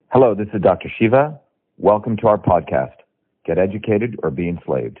Hello, this is Dr. Shiva. Welcome to our podcast, Get Educated or Be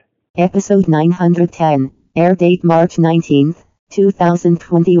Enslaved. Episode 910, air date March 19th,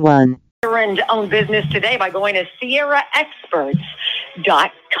 2021. And own business today by going to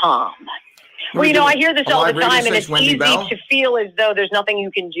SierraExperts.com. Well, you know, I hear this all the time, and it's easy to feel as though there's nothing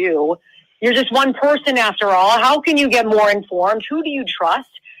you can do. You're just one person after all. How can you get more informed? Who do you trust?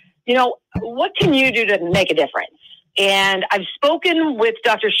 You know, what can you do to make a difference? And I've spoken with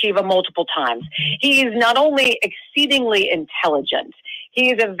Dr. Shiva multiple times. He is not only exceedingly intelligent,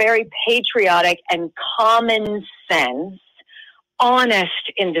 he is a very patriotic and common sense,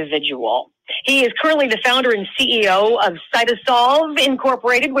 honest individual. He is currently the founder and CEO of Cytosolve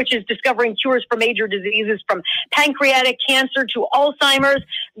Incorporated, which is discovering cures for major diseases from pancreatic cancer to Alzheimer's.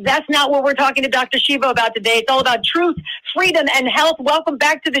 That's not what we're talking to Dr. Shiva about today. It's all about truth, freedom, and health. Welcome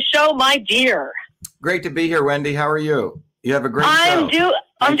back to the show, my dear. Great to be here, Wendy. How are you? You have a great show.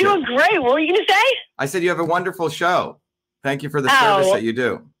 I'm doing great. What were you going to say? I said you have a wonderful show. Thank you for the service that you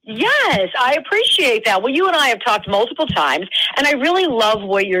do. Yes, I appreciate that. Well, you and I have talked multiple times, and I really love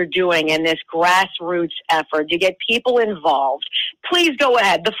what you're doing in this grassroots effort to get people involved. Please go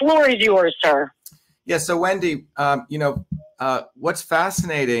ahead. The floor is yours, sir. Yeah, so Wendy, what's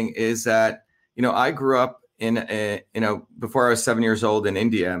fascinating is that, I grew up before I was 7 years old in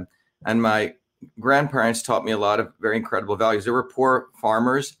India, and my grandparents taught me a lot of very incredible values. They were poor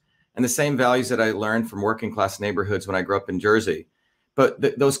farmers, and the same values that I learned from working class neighborhoods when I grew up in Jersey.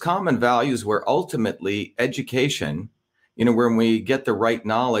 But those common values were ultimately education. When we get the right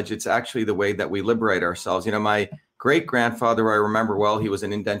knowledge, it's actually the way that we liberate ourselves. My great grandfather, I remember well, he was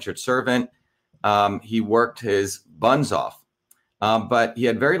an indentured servant. He worked his buns off, but he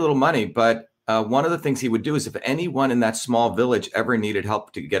had very little money. But one of the things he would do is if anyone in that small village ever needed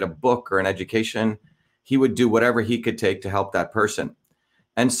help to get a book or an education, he would do whatever he could take to help that person.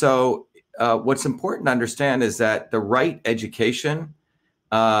 And so what's important to understand is that the right education,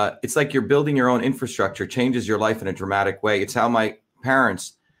 it's like you're building your own infrastructure, changes your life in a dramatic way. It's how my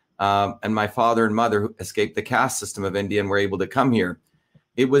parents and my father and mother who escaped the caste system of India and were able to come here.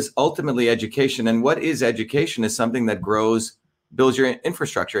 It was ultimately education. And what is education is something that builds your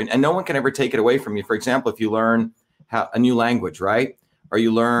infrastructure. And no one can ever take it away from you. For example, if you learn a new language, right? Or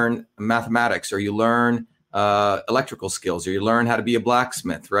you learn mathematics, or you learn electrical skills, or you learn how to be a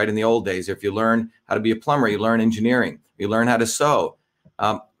blacksmith, right? In the old days, if you learn how to be a plumber, you learn engineering, you learn how to sew.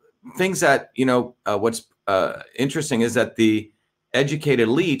 Things that, what's interesting is that the educated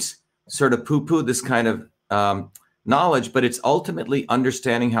elites sort of poo-poo this kind of knowledge, but it's ultimately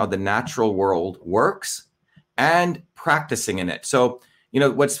understanding how the natural world works and practicing in it. So,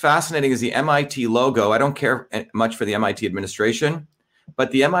 what's fascinating is the MIT logo. I don't care much for the MIT administration,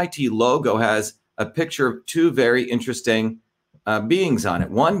 but the MIT logo has a picture of two very interesting beings on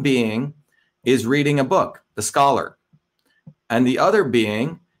it. One being is reading a book, the scholar. And the other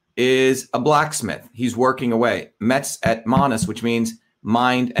being is a blacksmith. He's working away. Mets et manus, which means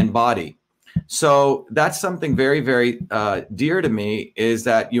mind and body. So that's something very, very dear to me, is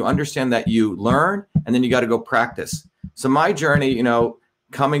that you understand that you learn and then you got to go practice. So my journey,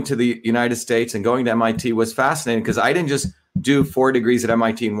 coming to the United States and going to MIT was fascinating because I didn't just do 4 degrees at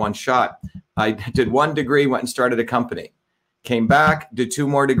MIT in one shot. I did 1 degree, went and started a company. Came back, did 2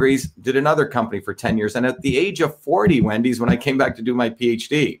 more degrees, did another company for 10 years. And at the age of 40, Wendy's, when I came back to do my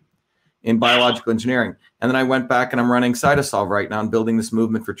PhD in biological engineering. And then I went back and I'm running Cytosolve right now and building this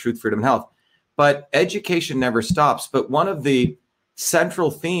movement for truth, freedom, and health. But education never stops. But one of the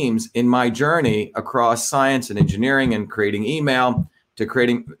central themes in my journey across science and engineering and creating email to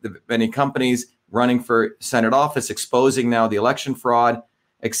creating many companies, running for Senate office, exposing now the election fraud,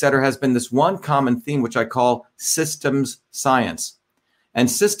 et cetera, has been this one common theme, which I call systems science. And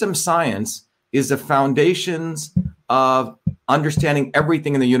systems science is the foundations of understanding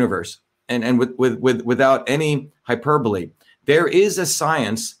everything in the universe. And without any hyperbole, there is a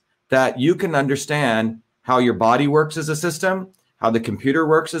science that you can understand how your body works as a system, how the computer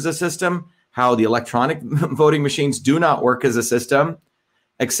works as a system, how the electronic voting machines do not work as a system,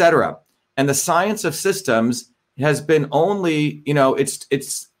 et cetera. And the science of systems has been only,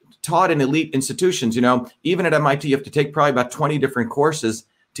 it's taught in elite institutions. Even at MIT, you have to take probably about 20 different courses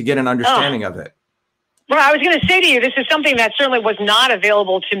to get an understanding of it. Well, I was going to say to you, this is something that certainly was not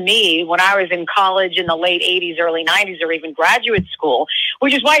available to me when I was in college in the late 80s, early 90s, or even graduate school,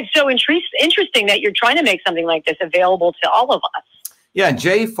 which is why it's so interesting that you're trying to make something like this available to all of us. Yeah,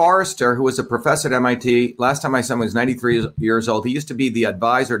 Jay Forrester, who was a professor at MIT, last time I saw him was 93 years old. He used to be the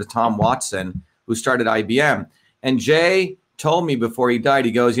advisor to Tom Watson, who started IBM. And Jay told me before he died,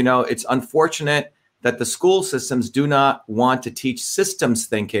 he goes, it's unfortunate that the school systems do not want to teach systems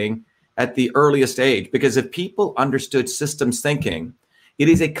thinking at the earliest age, because if people understood systems thinking, it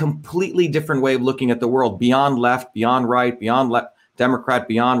is a completely different way of looking at the world, beyond left, beyond right, beyond Democrat,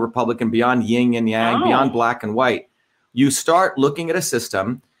 beyond Republican, beyond yin and yang, beyond black and white. You start looking at a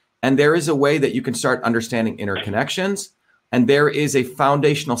system, and there is a way that you can start understanding interconnections, and there is a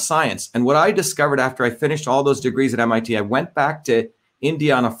foundational science. And what I discovered after I finished all those degrees at MIT, I went back to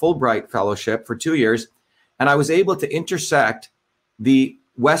India on a Fulbright fellowship for 2 years, and I was able to intersect the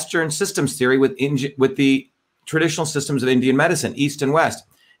Western systems theory with the traditional systems of Indian medicine, East and West.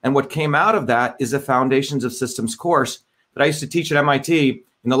 And what came out of that is the Foundations of Systems course that I used to teach at MIT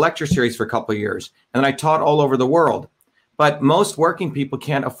in the lecture series for a couple of years. And then I taught all over the world. But most working people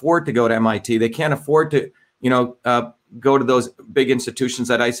can't afford to go to MIT. They can't afford to, go to those big institutions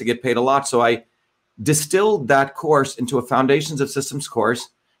that I used to get paid a lot. So I distilled that course into a Foundations of Systems course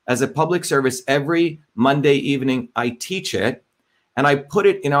as a public service. Every Monday evening, I teach it. And I put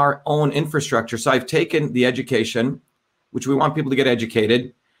it in our own infrastructure. So I've taken the education, which we want people to get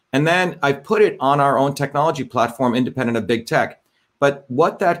educated, and then I put it on our own technology platform, independent of big tech. But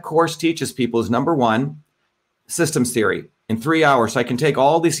what that course teaches people is, number one, systems theory in 3 hours. So I can take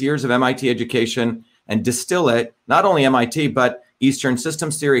all these years of MIT education and distill it, not only MIT, but Eastern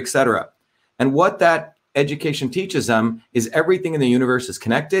systems theory, et cetera. And what that education teaches them is everything in the universe is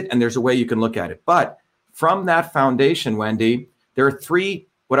connected, and there's a way you can look at it. But from that foundation, Wendy, there are three,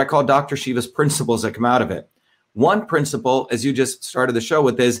 what I call Dr. Shiva's principles that come out of it. One principle, as you just started the show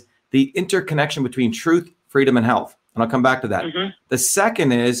with, is the interconnection between truth, freedom, and health. And I'll come back to that. Mm-hmm. The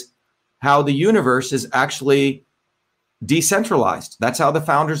second is how the universe is actually decentralized. That's how the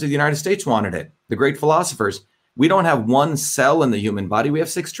founders of the United States wanted it, the great philosophers. We don't have one cell in the human body. We have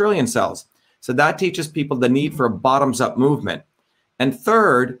 6 trillion cells. So that teaches people the need for a bottoms-up movement. And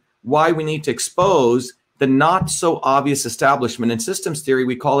third, why we need to expose the not so obvious establishment. In systems theory,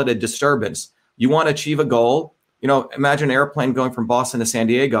 we call it a disturbance. You want to achieve a goal. Imagine an airplane going from Boston to San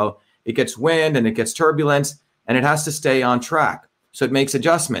Diego. It gets wind and it gets turbulence, and it has to stay on track. So it makes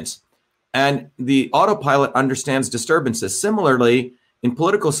adjustments. And the autopilot understands disturbances. Similarly, in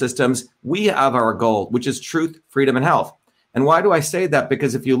political systems, we have our goal, which is truth, freedom, and health. And why do I say that?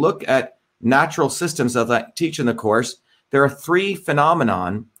 Because if you look at natural systems, as I teach in the course, there are 3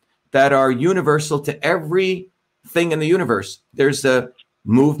 phenomenon that are universal to everything in the universe. There's the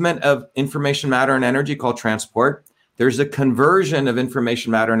movement of information, matter, and energy called transport. There's a conversion of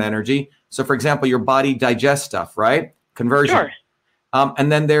information, matter, and energy. So, for example, your body digests stuff, right? Conversion. Sure.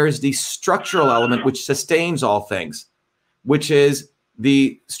 And then there's the structural element, which sustains all things, which is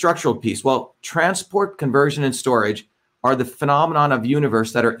the structural piece. Well, transport, conversion, and storage are the phenomenon of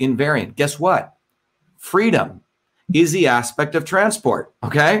universe that are invariant. Guess what? Freedom is the aspect of transport.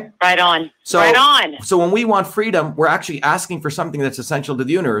 Okay. Right on. So when we want freedom, we're actually asking for something that's essential to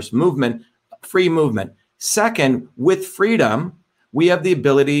the universe: movement, free movement. Second, with freedom, we have the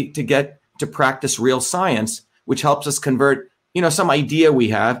ability to get to practice real science, which helps us convert, some idea we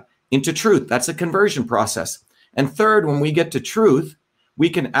have into truth. That's a conversion process. And third, when we get to truth, we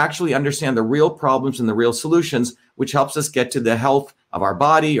can actually understand the real problems and the real solutions, which helps us get to the health of our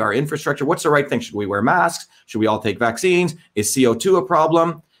body, our infrastructure. What's the right thing? Should we wear masks? Should we all take vaccines? Is CO2 a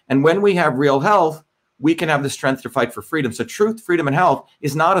problem? And when we have real health, we can have the strength to fight for freedom. So truth, freedom, and health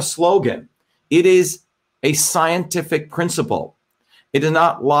is not a slogan. It is a scientific principle. It is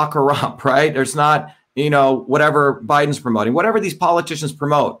not lock her up, right? There's not, whatever Biden's promoting, whatever these politicians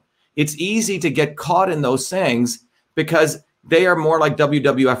promote. It's easy to get caught in those things because they are more like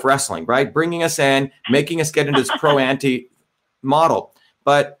WWF wrestling, right? Bringing us in, making us get into this pro-anti model.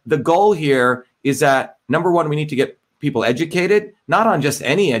 But the goal here is that, number one, we need to get people educated, not on just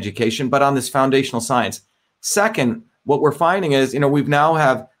any education, but on this foundational science. Second, what we're finding is, we've now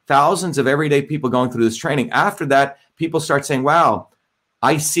have thousands of everyday people going through this training. After that, people start saying, wow,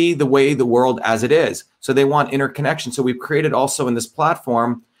 I see the way the world as it is. So they want interconnection. So we've created also in this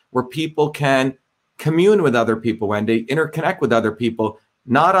platform where people can commune with other people, Wendy, interconnect with other people,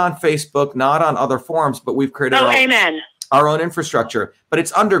 not on Facebook, not on other forums, but we've created our own infrastructure. But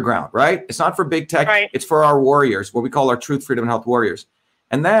it's underground, right? It's not for big tech. Right. It's for our warriors, what we call our truth, freedom, and health warriors.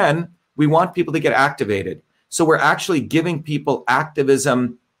 And then we want people to get activated. So we're actually giving people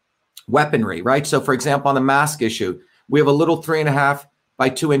activism weaponry, right? So for example, on the mask issue, we have a little 3.5 by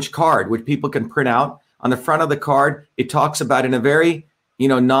 2-inch card, which people can print out. On the front of the card, it talks about in a very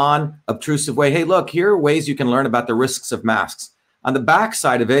non-obtrusive way, hey, look, here are ways you can learn about the risks of masks. On the back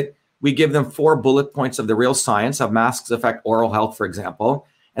side of it, we give them 4 bullet points of the real science of masks affect oral health, for example,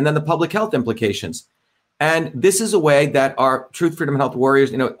 and then the public health implications. And this is a way that our Truth, Freedom, and Health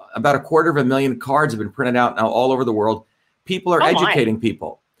warriors, about 250,000 cards have been printed out now all over the world. People are educating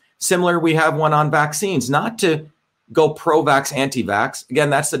people. Similar, we have one on vaccines, not to go pro-vax, anti-vax.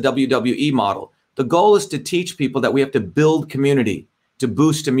 Again, that's the WWE model. The goal is to teach people that we have to build community, to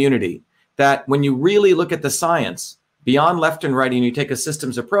boost immunity, that when you really look at the science beyond left and right and you take a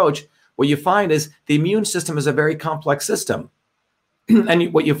systems approach, what you find is the immune system is a very complex system.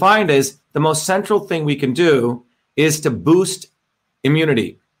 And what you find is the most central thing we can do is to boost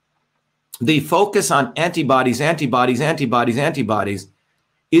immunity. The focus on antibodies is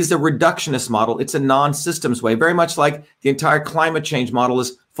the reductionist model. It's a non-systems way, very much like the entire climate change model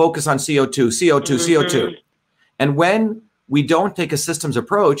is focus on CO2. And when we don't take a systems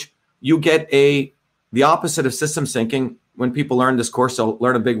approach, you get the opposite of systems thinking. When people learn this course, they'll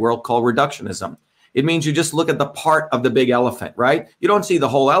learn a big word called reductionism. It means you just look at the part of the big elephant, right? You don't see the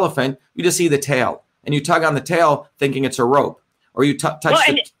whole elephant. You just see the tail. And you tug on the tail thinking it's a rope. Or you touch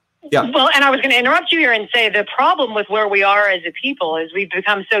yeah. Well, and I was going to interrupt you here and say the problem with where we are as a people is we've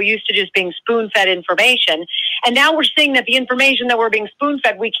become so used to just being spoon-fed information. And now we're seeing that the information that we're being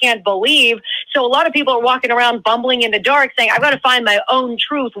spoon-fed, we can't believe. So a lot of people are walking around bumbling in the dark saying, I've got to find my own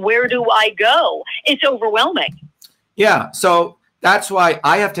truth. Where do I go? It's overwhelming. Yeah. So that's why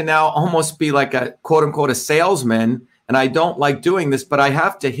I have to now almost be like a quote unquote a salesman. And I don't like doing this, but I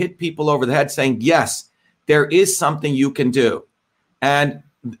have to hit people over the head saying, yes, there is something you can do. And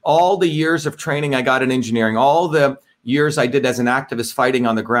all the years of training I got in engineering, all the years I did as an activist fighting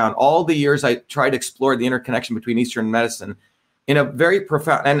on the ground, all the years I tried to explore the interconnection between Eastern medicine in a very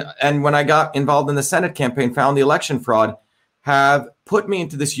profound, and when I got involved in the Senate campaign, found the election fraud, have put me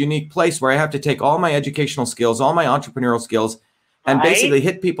into this unique place where I have to take all my educational skills, all my entrepreneurial skills, and basically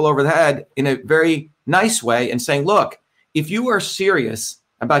hit people over the head in a very nice way and saying, look, if you are serious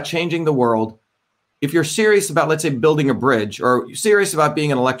about changing the world, if you're serious about, let's say, building a bridge, or you're serious about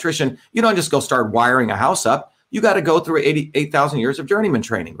being an electrician, you don't just go start wiring a house up. You got to go through 8,000 years of journeyman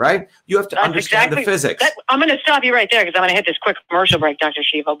training, right? You have to understand the physics. I'm going to stop you right there because I'm going to hit this quick commercial break, Dr.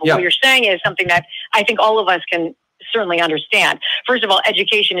 Shiva. But what you're saying is something that I think all of us can certainly understand. First of all,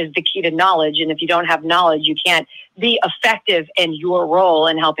 education is the key to knowledge. And if you don't have knowledge, you can't be effective in your role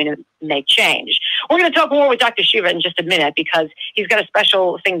in helping to make change. We're going to talk more with Dr. Shiva in just a minute because he's got a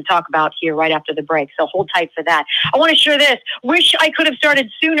special thing to talk about here right after the break. So hold tight for that. I want to share this. Wish I could have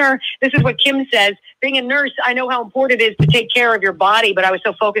started sooner. This is what Kim says. Being a nurse, I know how important it is to take care of your body, but I was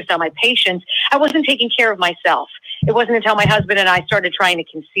so focused on my patients, I wasn't taking care of myself. It wasn't until my husband and I started trying to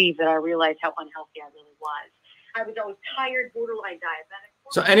conceive that I realized how unhealthy I really was. I was always tired, borderline diabetic.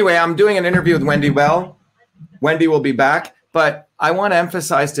 So anyway, I'm doing an interview with Wendy Bell. Wendy will be back, but I want to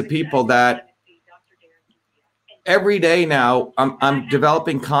emphasize to people that every day now I'm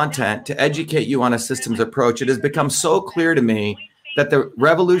developing content to educate you on a systems approach. It has become so clear to me that the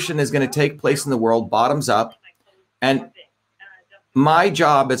revolution is going to take place in the world bottoms up. And my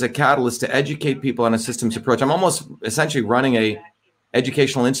job as a catalyst to educate people on a systems approach. I'm almost essentially running a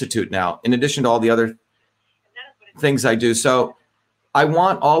educational institute now, in addition to all the other things I do. So I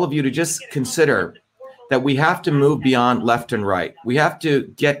want all of you to just consider that we have to move beyond left and right. We have to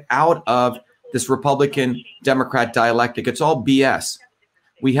get out of this Republican Democrat dialectic. It's all BS.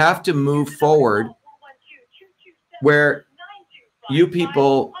 We have to move forward where you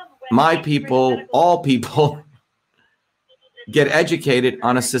people, my people, all people get educated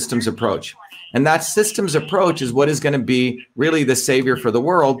on a systems approach. And that systems approach is what is going to be really the savior for the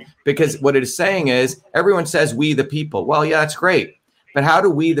world, because what it is saying is everyone says we the people. Well, yeah, that's great. But how do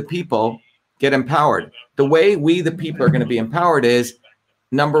we the people get empowered? The way we the people are going to be empowered is,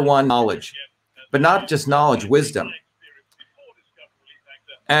 number one, knowledge, but not just knowledge, wisdom.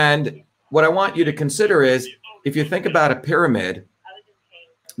 And what I want you to consider is, if you think about a pyramid,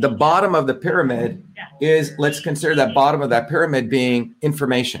 the bottom of the pyramid is, let's consider that bottom of that pyramid being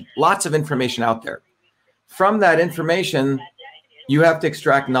information, lots of information out there. From that information, you have to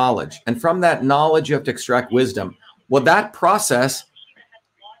extract knowledge. And from that knowledge, you have to extract wisdom. Well, that process.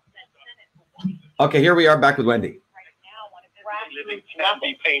 Okay, here we are back with Wendy. Can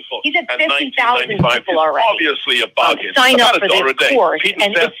be painful. He's at 50,000 people already. Obviously a bargain. Sign up for this course. Peter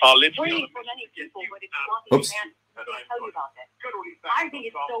And said, it's free for many people, but if you want the Oops. advance, I can't tell you about that. I think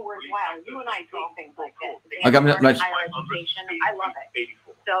it's so worthwhile. You and I do things like this. I got much. Higher education. I love it.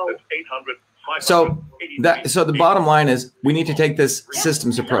 So the bottom line is we need to take this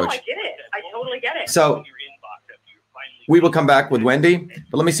systems approach. No, I get it. I totally get it. So we will come back with Wendy,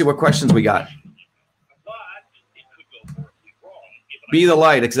 but let me see what questions we got. Be the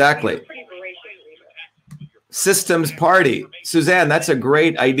light, exactly. Systems party. Suzanne, that's a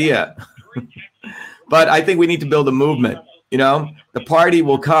great idea. But I think we need to build a movement. You know, the party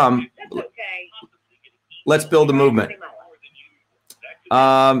will come. Let's build a movement.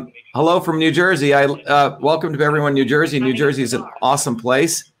 Hello from New Jersey. Welcome to everyone in New Jersey. New Jersey is an awesome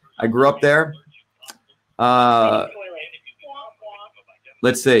place. I grew up there.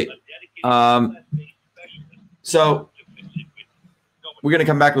 Let's see. So we're gonna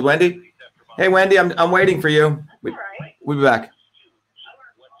come back with Wendy. Hey, Wendy, I'm waiting for you. We'll be back.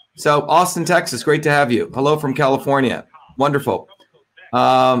 So Austin, Texas, great to have you. Hello from California. Wonderful.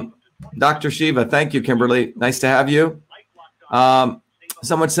 Dr. Shiva, thank you, Kimberly. Nice to have you.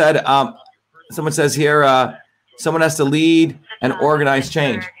 Someone says here, someone has to lead and organize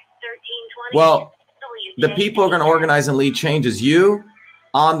change. Well, the people are going to organize and lead changes. You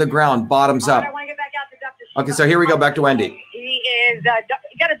on the ground, bottoms up. Okay, so here we go. Back to Wendy. He is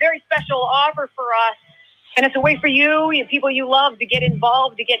got a very special offer for us. And it's a way for you, people you love, to get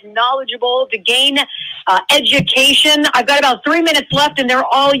involved, to get knowledgeable, to gain education. I've got about 3 minutes left, and they're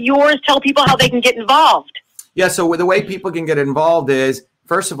all yours. Tell people how they can get involved. Yeah, so the way people can get involved is,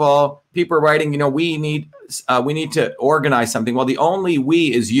 first of all, people are writing, we need to organize something. Well, the only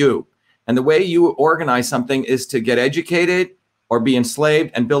we is you. And the way you organize something is to get educated or be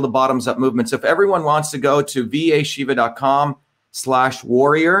enslaved and build a bottoms-up movement. So if everyone wants to go to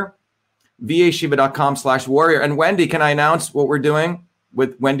vashiva.com/warrior, vashiva.com/warrior. And Wendy, can I announce what we're doing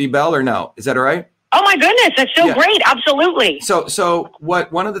with Wendy Bell or no? Is that all right? Oh my goodness, that's so great. Absolutely. So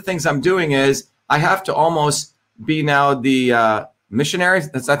one of the things I'm doing is I have to almost be now the missionary.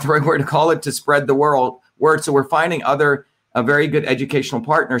 That's not the right word to call it, to spread the word. So we're finding other very good educational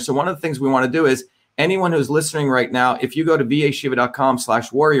partners. So one of the things we want to do is anyone who's listening right now, if you go to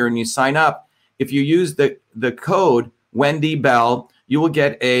vashiva.com/warrior and you sign up, if you use the code Wendy Bell, you will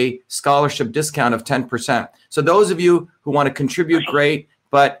get a scholarship discount of 10%. So those of you who want to contribute, great.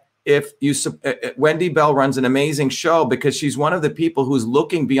 But if you, Wendy Bell runs an amazing show because she's one of the people who's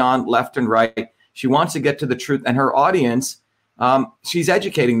looking beyond left and right. She wants to get to the truth, and her audience, she's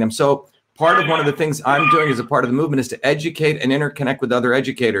educating them. So part of one of the things I'm doing as a part of the movement is to educate and interconnect with other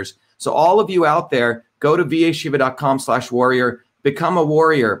educators. So all of you out there, go to vashiva.com/warrior, become a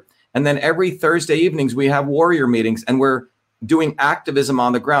warrior. And then every Thursday evenings, we have warrior meetings, and we're doing activism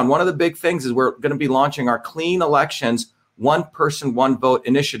on the ground. One of the big things is we're going to be launching our Clean Elections, One Person, One Vote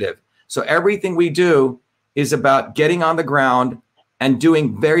initiative. So everything we do is about getting on the ground and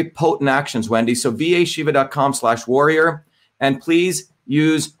doing very potent actions, Wendy. So vashiva.com/warrior. And please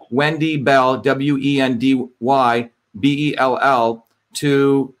use Wendy Bell, WENDYBELL,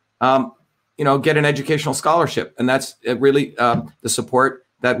 to get an educational scholarship. And that's really the support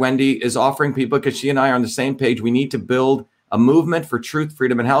that Wendy is offering people, because she and I are on the same page. We need to build a movement for truth,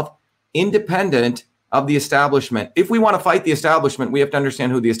 freedom, and health, independent of the establishment. If we want to fight the establishment, we have to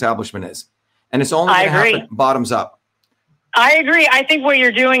understand who the establishment is. And it's only going to happen bottoms up. I agree. I think what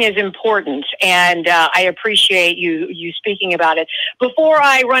you're doing is important, and I appreciate you speaking about it. Before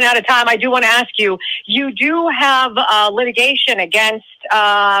I run out of time, I do want to ask you, you do have litigation against,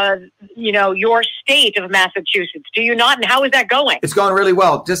 your state of Massachusetts, do you not? And how is that going? It's going really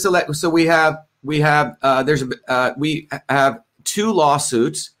well. Just to we have 2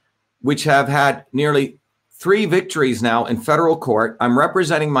 lawsuits, which have had nearly 3 victories now in federal court. I'm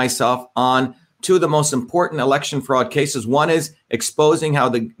representing myself on 2 of the most important election fraud cases. One is exposing how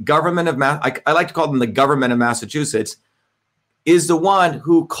the government of I like to call them the government of Massachusetts, is the one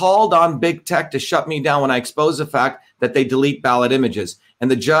who called on big tech to shut me down when I expose the fact that they delete ballot images.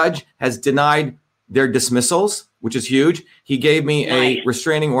 And the judge has denied their dismissals, which is huge. He gave me a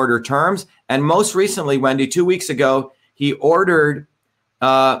restraining order terms. And most recently, Wendy, 2 weeks ago, he ordered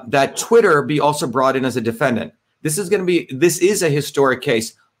that Twitter be also brought in as a defendant. This is a historic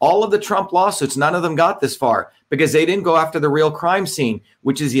case. All of the Trump lawsuits, none of them got this far because they didn't go after the real crime scene,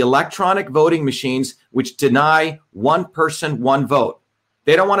 which is the electronic voting machines, which deny one person, one vote.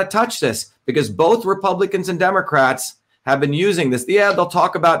 They don't want to touch this because both Republicans and Democrats have been using this. Yeah, they'll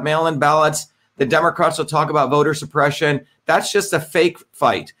talk about mail-in ballots. The Democrats will talk about voter suppression. That's just a fake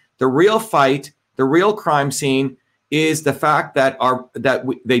fight. The real fight, the real crime scene is the fact that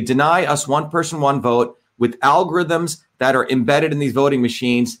they deny us one person, one vote with algorithms that are embedded in these voting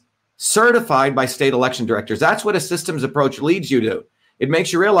machines, certified by state election directors. That's what a systems approach leads you to. It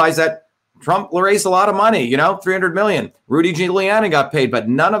makes you realize that Trump raised a lot of money, $300 million. Rudy Giuliani got paid, but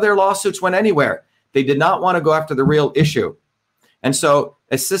none of their lawsuits went anywhere. They did not want to go after the real issue. And so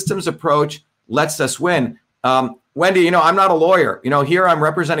a systems approach lets us win. Wendy, I'm not a lawyer. Here I'm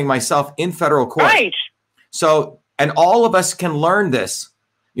representing myself in federal court. Right. So, and all of us can learn this.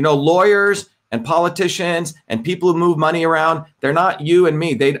 Lawyers and politicians and people who move money around, they're not you and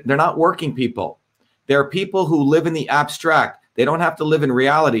me. They're not working people. There are people who live in the abstract. They don't have to live in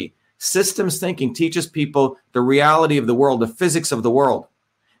reality. Systems thinking teaches people the reality of the world, the physics of the world.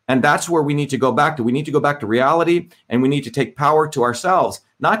 And that's where we need to go back to. We need to go back to reality, and we need to take power to ourselves,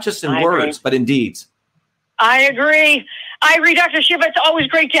 not just in words, but in deeds. I agree. Dr. Shiva, it's always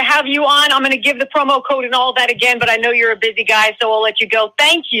great to have you on. I'm going to give the promo code and all that again, but I know you're a busy guy, so I'll let you go.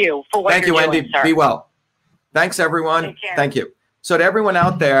 Thank you for what you're doing, Wendy. Sir. Be well. Thanks, everyone. Take care. Thank you. So to everyone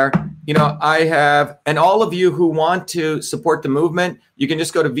out there, I have, and all of you who want to support the movement, you can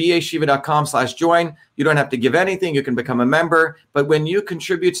just go to vashiva.com/join. You don't have to give anything. You can become a member. But when you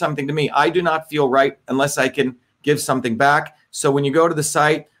contribute something to me, I do not feel right unless I can give something back. So when you go to the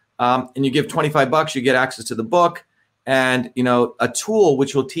site and you give $25, you get access to the book and, a tool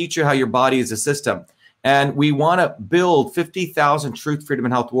which will teach you how your body is a system. And we want to build 50,000 truth, freedom,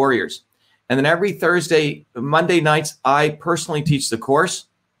 and health warriors. And then every Monday nights, I personally teach the course.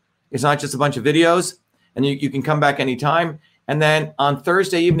 It's not just a bunch of videos, and you can come back anytime. And then on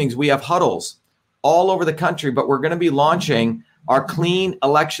Thursday evenings, we have huddles all over the country, but we're going to be launching our Clean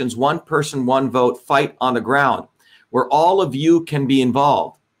Elections, One Person, One Vote Fight on the Ground, where all of you can be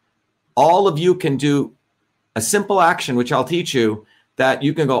involved. All of you can do a simple action, which I'll teach you, that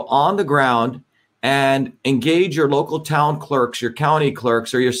you can go on the ground and engage your local town clerks, your county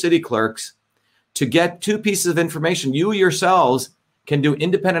clerks, or your city clerks to get 2 pieces of information. You yourselves can do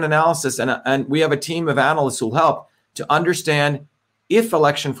independent analysis, and we have a team of analysts who will help to understand if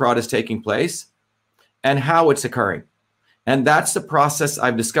election fraud is taking place and how it's occurring. And that's the process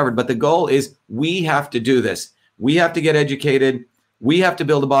I've discovered. But the goal is we have to do this. We have to get educated. We have to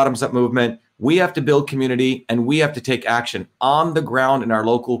build a bottoms-up movement. We have to build community, and we have to take action on the ground in our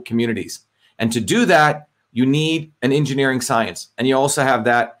local communities. And to do that, you need an engineering science. And you also have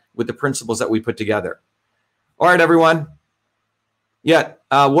that with the principles that we put together. All right, everyone. Yeah,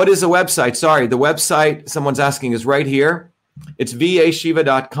 what is the website? Sorry, the website, someone's asking, is right here. It's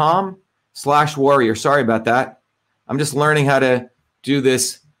vashiva.com/warrior. Sorry about that. I'm just learning how to do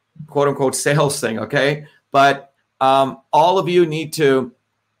this quote unquote sales thing, okay? But all of you need to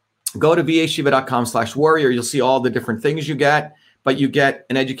go to vashiva.com/warrior. You'll see all the different things you get, but you get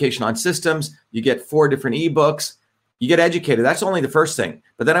an education on systems. You get 4 different ebooks. You get educated. That's only the first thing.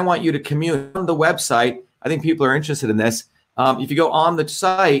 But then I want you to commute on the website. I think people are interested in this. If you go on the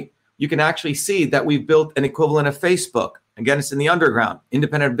site, you can actually see that we've built an equivalent of Facebook. Again, it's in the underground,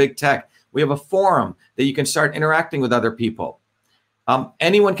 independent of big tech. We have a forum that you can start interacting with other people.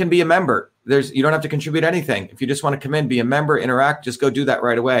 Anyone can be a member. You don't have to contribute anything. If you just want to come in, be a member, interact, just go do that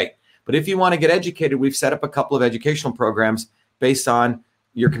right away. But if you want to get educated, we've set up a couple of educational programs based on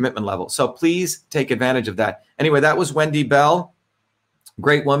your commitment level. So please take advantage of that. Anyway, that was Wendy Bell.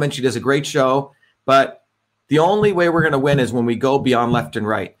 Great woman. She does a great show. But the only way we're going to win is when we go beyond left and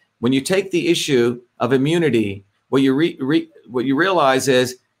right. When you take the issue of immunity, what you realize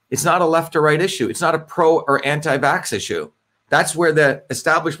is it's not a left or right issue. It's not a pro or anti-vax issue. That's where the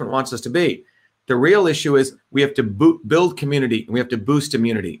establishment wants us to be. The real issue is we have to build community, and we have to boost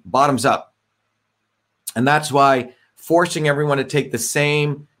immunity, bottoms up. And that's why forcing everyone to take the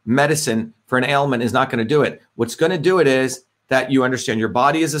same medicine for an ailment is not going to do it. What's going to do it is that you understand your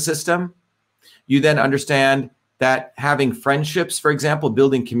body is a system. You then understand that having friendships, for example,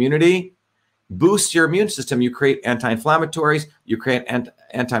 building community, boosts your immune system. You create anti-inflammatories, you create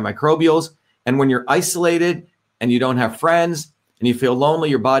antimicrobials. And when you're isolated and you don't have friends and you feel lonely,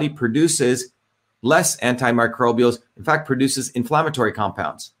 your body produces less antimicrobials, in fact, produces inflammatory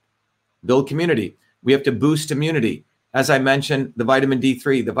compounds. Build community. We have to boost immunity. As I mentioned, the vitamin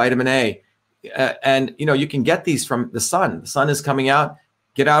D3, the vitamin A, and you can get these from the sun. The sun is coming out.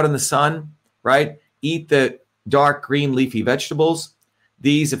 Get out in the sun, right? Eat the dark green leafy vegetables.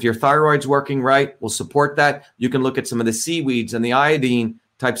 These, if your thyroid's working right, will support that. You can look at some of the seaweeds and the iodine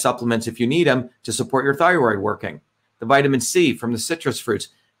type supplements if you need them to support your thyroid working. The vitamin C from the citrus fruits.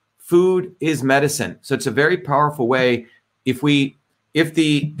 Food is medicine. So it's a very powerful way. If the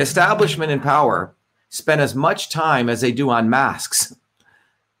establishment in power spend as much time as they do on masks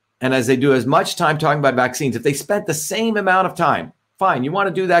and as they do as much time talking about vaccines, if they spent the same amount of time, fine, you want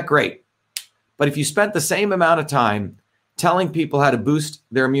to do that, great. But if you spent the same amount of time telling people how to boost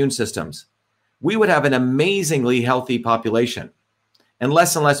their immune systems, we would have an amazingly healthy population and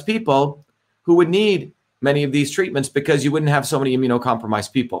less people who would need many of these treatments because you wouldn't have so many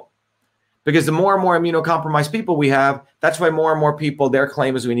immunocompromised people. Because the more and more immunocompromised people we have, that's why more and more people, their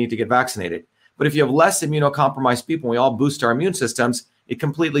claim is we need to get vaccinated. But if you have less immunocompromised people, we all boost our immune systems, it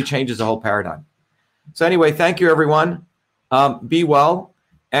completely changes the whole paradigm. So anyway, thank you, everyone. Be well.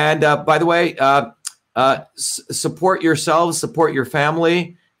 And by the way, support yourselves, support your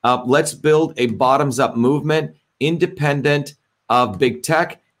family. Let's build a bottoms-up movement, independent of big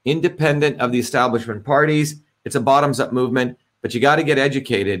tech, independent of the establishment parties. It's a bottoms-up movement, but you got to get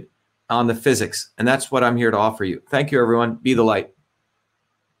educated on the physics. And that's what I'm here to offer you. Thank you, everyone. Be the light.